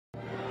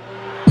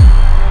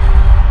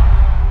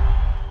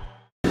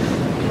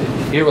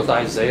Here with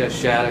Isaiah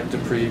Shaddick to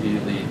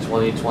preview the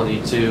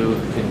 2022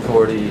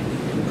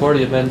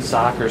 Concordia men's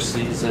soccer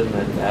season,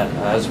 and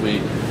as we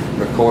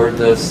record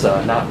this,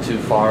 not too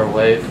far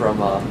away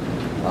from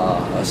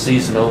a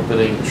season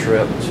opening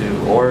trip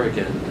to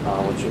Oregon,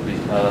 which will be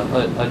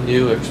a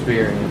new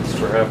experience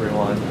for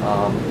everyone.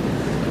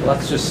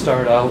 Let's just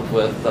start out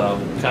with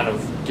kind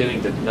of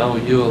getting to know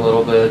you a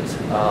little bit.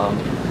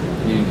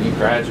 You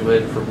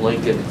graduated from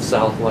Lincoln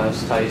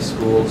Southwest High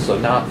School, so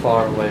not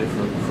far away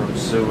from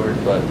Seward,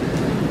 but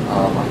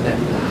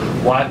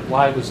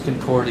why was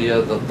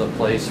Concordia the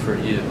place for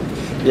you?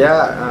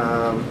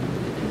 Yeah,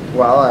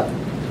 well,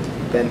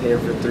 I've been here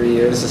for 3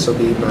 years. This will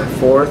be my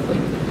fourth,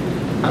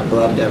 and I've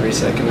loved every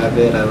second of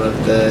it. I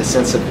love the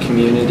sense of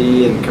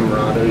community and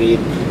camaraderie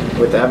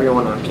with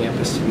everyone on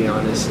campus, to be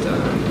honest.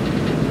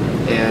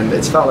 And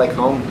it's felt like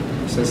home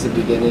since the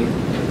beginning.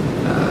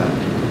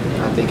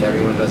 I think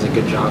everyone does a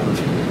good job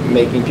of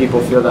making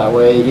people feel that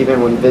way,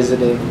 even when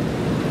visiting.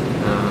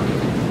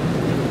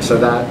 So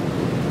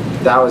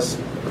that was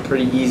a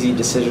pretty easy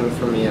decision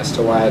for me as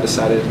to why I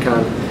decided to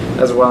come,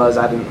 as well as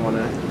I didn't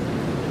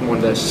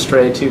want to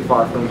stray too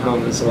far from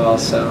home as well.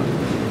 So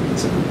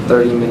it's a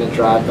 30-minute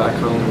drive back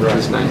home, which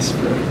is nice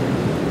for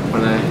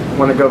when I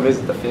want to go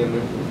visit the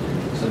family.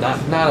 So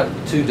not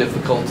too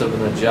difficult of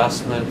an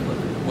adjustment.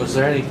 Was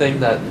there anything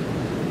that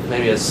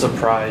maybe has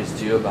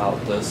surprised you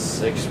about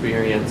this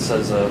experience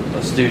as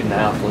a student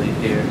athlete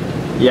here?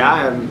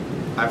 Yeah,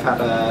 I've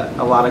had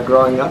a lot of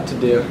growing up to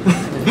do.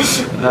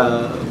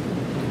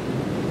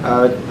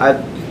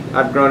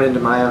 I've grown into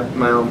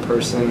my own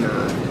person.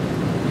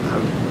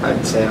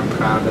 I'd say I'm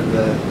proud of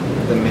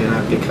the man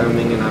I'm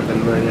becoming, and I've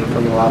been learning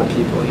from a lot of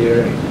people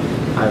here, and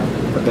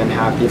I've been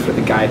happy for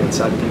the guidance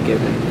I've been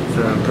given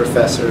from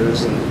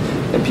professors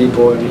and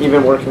people, and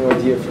even working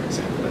with you, for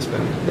example.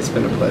 It's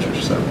been a pleasure.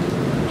 So.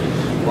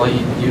 Well,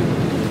 you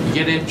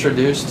get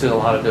introduced to a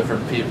lot of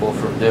different people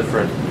from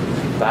different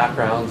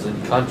backgrounds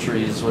and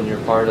countries when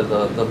you're part of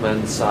the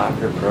men's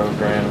soccer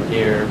program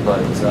here,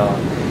 but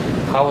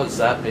how has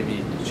that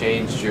maybe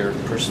changed your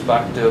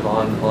perspective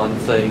on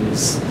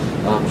things,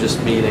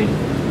 just meeting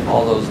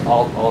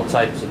all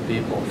types of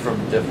people from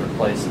different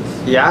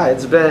places? Yeah,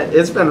 it's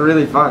been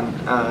really fun.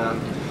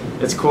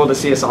 It's cool to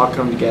see us all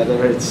come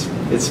together.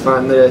 It's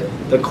fun,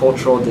 the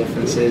cultural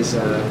differences.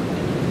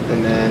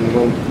 And then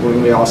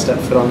when we all step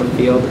foot on the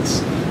field,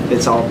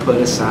 it's all put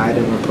aside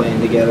and we're playing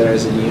together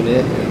as a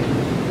unit,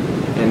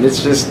 and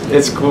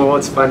it's cool.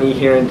 It's funny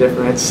hearing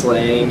different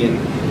slang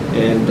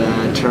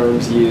and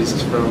terms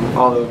used from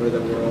all over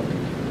the world.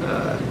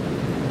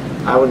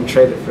 I wouldn't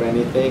trade it for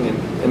anything,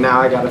 and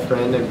now I got a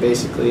friend in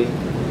basically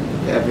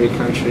every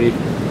country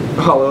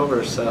all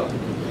over. So,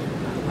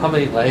 how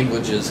many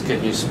languages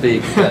can you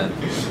speak then?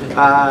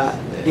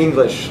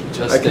 English.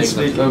 Just I can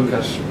speak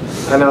English.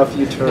 I know a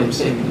few terms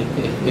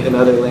in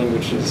other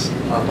languages,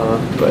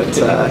 but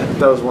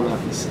those will not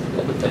be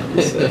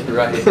said.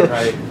 Right.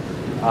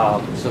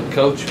 So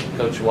Coach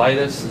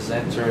Whitus is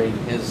entering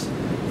his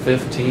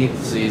 15th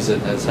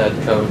season as head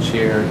coach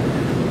here.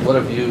 What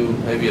have you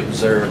maybe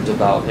observed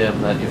about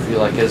him that you feel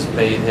like has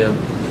made him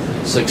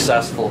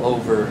successful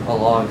over a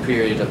long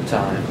period of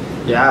time?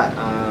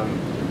 Yeah,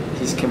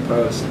 he's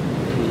composed.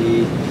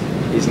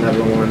 He's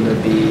never one to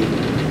be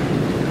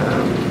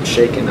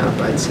shaken up,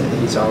 I'd say.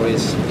 He's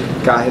always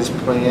got his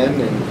plan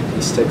and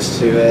he sticks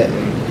to it,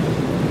 and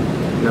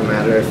no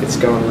matter if it's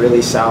going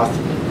really south,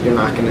 you're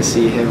not going to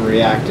see him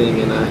reacting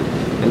in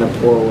a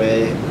poor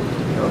way.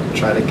 He'll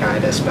try to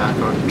guide us back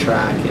on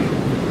track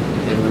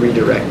and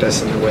redirect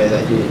us in the way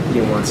that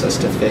he wants us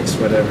to fix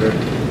whatever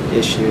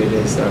issue it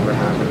is that we're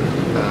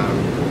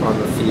having on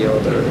the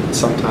field, or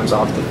sometimes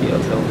off the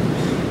field.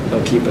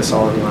 He'll keep us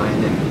all in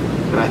line,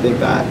 and I think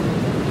that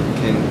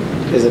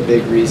is a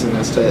big reason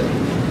as to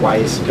why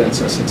he's been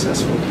so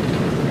successful.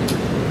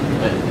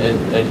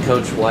 And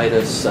Coach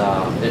Whitus,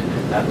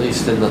 at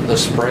least in the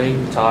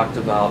spring, talked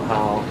about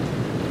how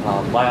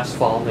last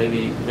fall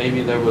maybe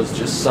there was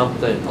just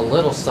a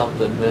little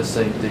something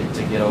missing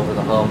to get over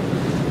the hump.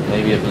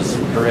 Maybe it was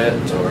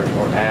grit or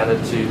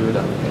attitude.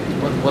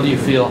 What do you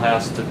feel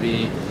has to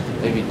be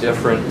maybe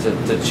different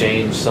to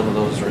change some of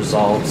those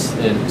results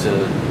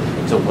into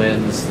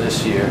wins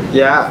this year?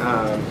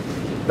 Yeah,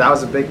 that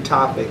was a big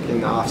topic in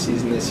the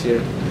off-season this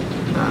year.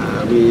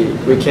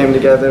 We came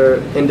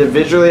together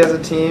individually as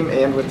a team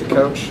and with the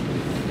coach,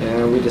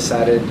 and we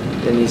decided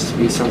it needs to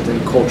be something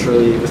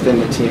culturally within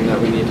the team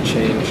that we need to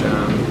change.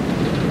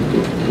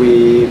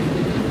 We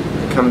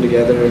come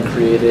together and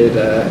created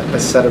a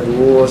set of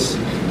rules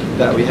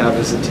that we have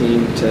as a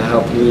team to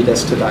help lead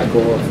us to that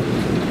goal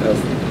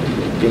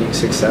of being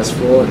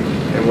successful,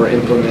 and we're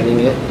implementing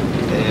it,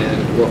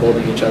 and we're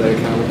holding each other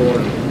accountable,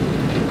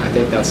 and I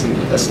think that's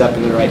a step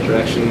in the right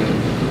direction,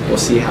 and we'll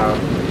see how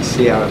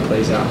it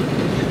plays out.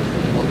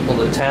 Well,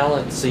 the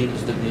talent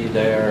seems to be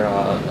there,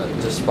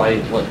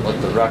 despite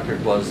what the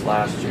record was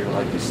last year.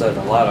 Like you said,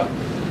 a lot of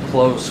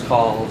close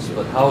calls,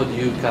 but how would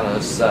you kind of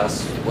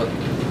assess what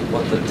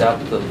the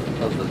depth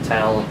of the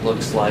talent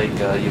looks like?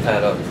 You've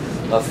had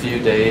a few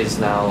days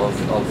now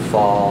of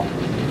fall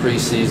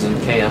preseason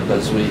camp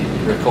as we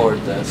record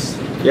this?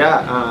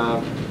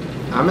 Yeah,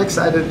 I'm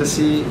excited to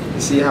see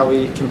how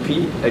we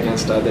compete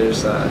against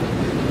others.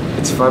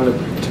 It's fun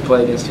to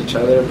play against each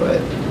other,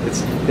 but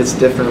it's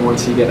different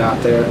once you get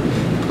out there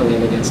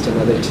playing against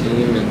another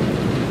team.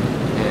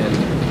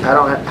 And I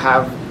don't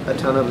have a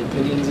ton of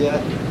opinions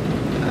yet,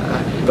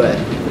 but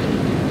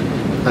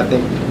I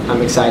think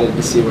I'm excited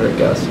to see where it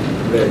goes.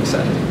 I'm very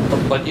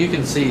excited. But you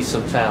can see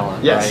some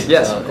talent, yes, right?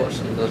 Yes, of course.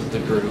 In the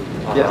group.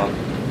 Yeah.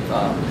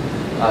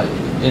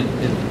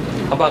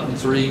 How about in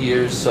 3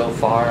 years so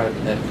far at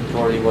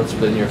Concordia, what's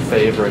been your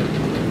favorite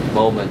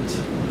moment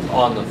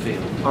on the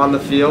field? On the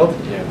field?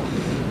 Yeah.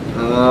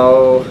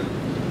 Oh,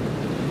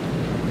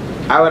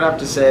 I would have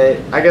to say,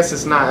 I guess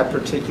it's not a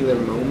particular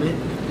moment,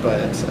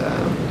 but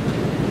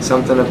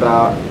something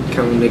about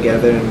coming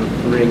together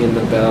and ringing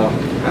the bell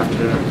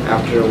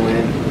after a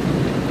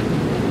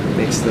win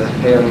makes the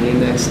hair on your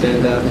neck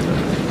stand up.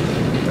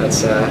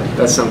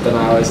 That's something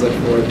I always look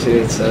forward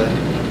to. It's a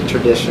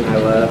tradition I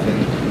love,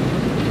 and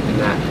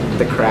that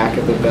the crack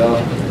of the bell,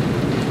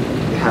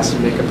 it has to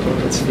make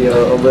opponents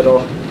feel a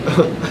little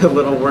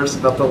worse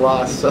about the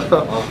loss. So.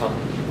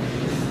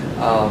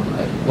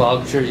 Well,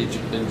 I'm sure you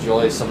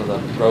enjoy some of the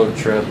road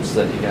trips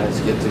that you guys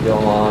get to go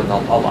on.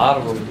 A lot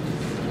of them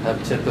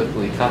have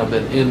typically kind of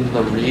been in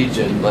the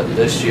region, but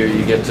this year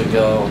you get to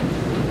go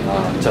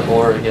to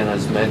Oregon,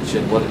 as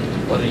mentioned. What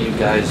are you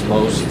guys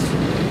most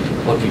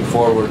looking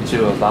forward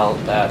to about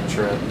that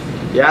trip?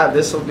 Yeah,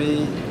 this will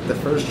be the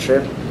first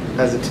trip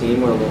as a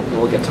team where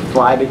we'll get to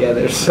fly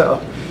together, so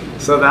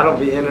that'll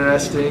be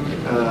interesting.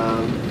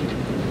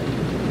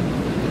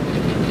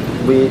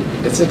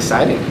 It's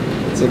exciting.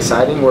 It's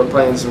exciting. We're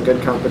playing some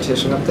good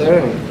competition up there,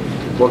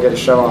 and we'll get to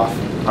show off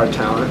our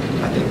talent.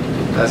 I think,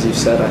 as you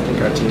said, I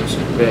think our team's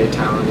very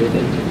talented,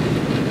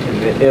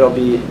 and it'll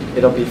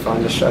be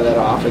fun to show that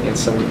off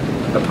against some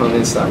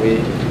opponents that we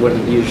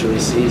wouldn't usually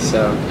see.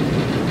 So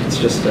it's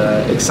just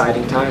an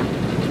exciting time.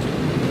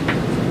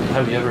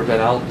 Have you ever been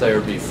out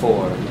there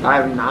before? I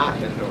have not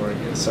been to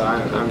Oregon, so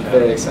I'm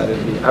very excited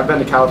to be. I've been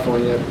to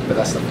California, but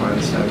that's the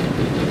farthest I've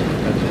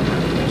been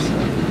out there. So.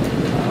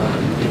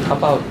 How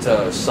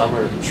about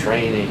summer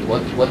training?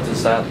 What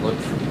does that look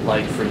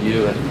like for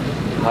you, and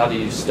how do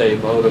you stay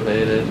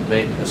motivated,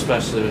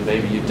 especially when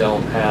maybe you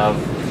don't have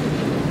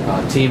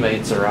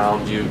teammates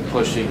around you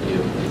pushing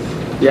you?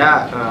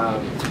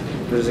 Yeah,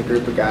 there's a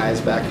group of guys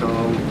back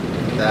home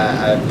that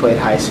I played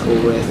high school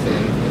with,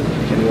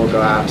 and we'll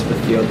go out to the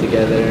field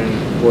together,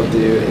 and we'll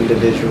do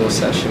individual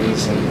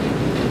sessions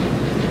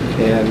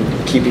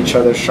and keep each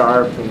other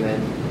sharp, and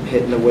then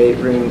hit in the weight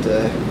room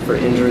for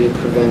injury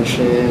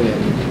prevention,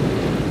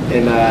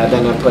 and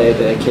then I play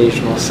the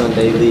occasional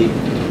Sunday league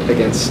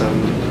against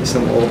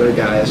some older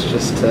guys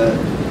just to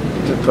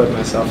put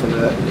myself in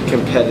a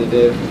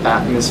competitive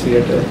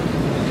atmosphere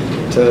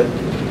to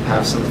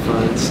have some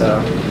fun.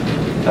 So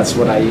that's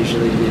what I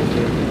usually do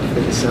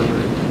for the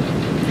summer.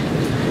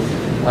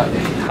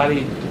 How do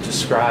you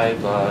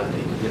describe,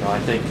 I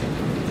think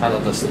kind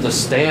of the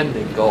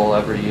standing goal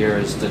every year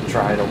is to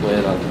try to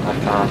win a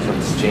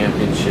conference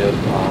championship,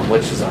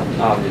 which is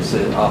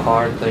obviously a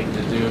hard thing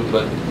to do,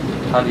 but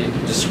how do you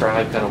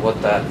describe kind of what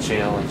that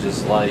challenge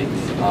is like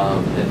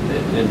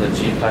in the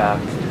GPAC,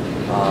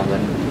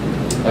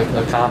 and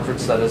a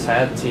conference that has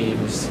had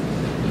teams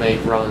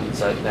make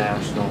runs at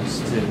nationals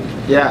too?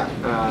 Yeah,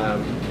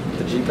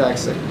 the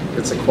GPAC's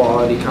it's a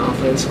quality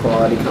conference,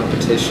 quality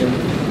competition.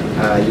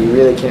 You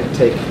really can't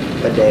take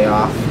a day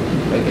off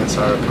against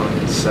our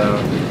opponents, so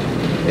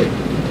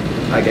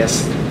I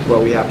guess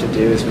what we have to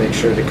do is make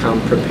sure to come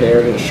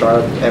prepared and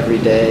sharp every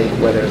day,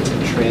 whether it's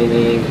in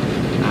training,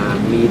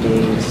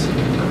 meetings,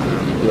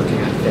 looking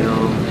at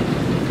film,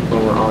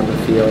 when we're on the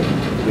field.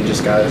 We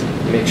just got to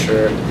make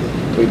sure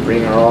we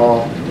bring our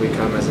all, we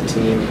come as a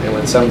team, and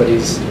when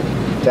somebody's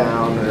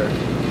down or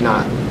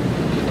not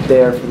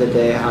there for the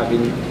day,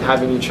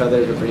 having each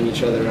other to bring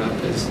each other up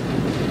is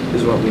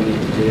what we need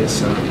to do.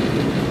 So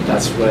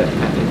that's what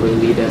I think will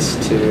lead us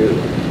to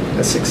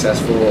a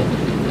successful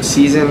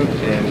season,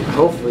 and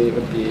hopefully it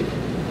would be,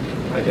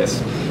 I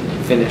guess,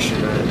 finish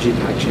in a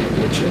GPAC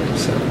championship.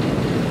 So.